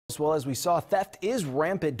Well, as we saw, theft is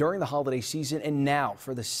rampant during the holiday season, and now,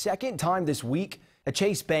 for the second time this week, a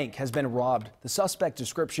Chase Bank has been robbed. The suspect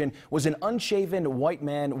description was an unshaven white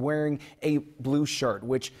man wearing a blue shirt,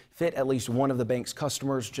 which fit at least one of the bank's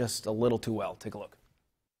customers just a little too well. Take a look.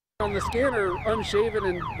 On the scanner, unshaven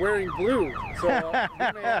and wearing blue, so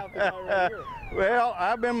you may have the guy right here. Well,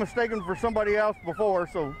 I've been mistaken for somebody else before,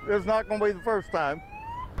 so it's not going to be the first time.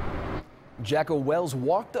 Jacko Wells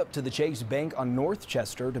walked up to the Chase Bank on North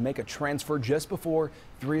Chester to make a transfer just before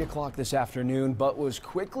 3 o'clock this afternoon, but was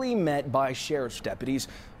quickly met by sheriff's deputies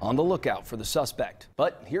on the lookout for the suspect.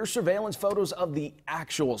 But here's surveillance photos of the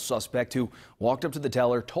actual suspect who walked up to the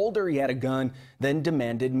teller, told her he had a gun, then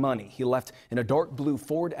demanded money. He left in a dark blue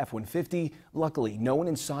Ford F-150. Luckily, no one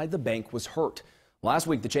inside the bank was hurt. Last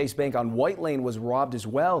week, the Chase Bank on White Lane was robbed as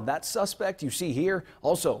well. That suspect you see here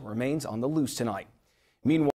also remains on the loose tonight. Meanwhile,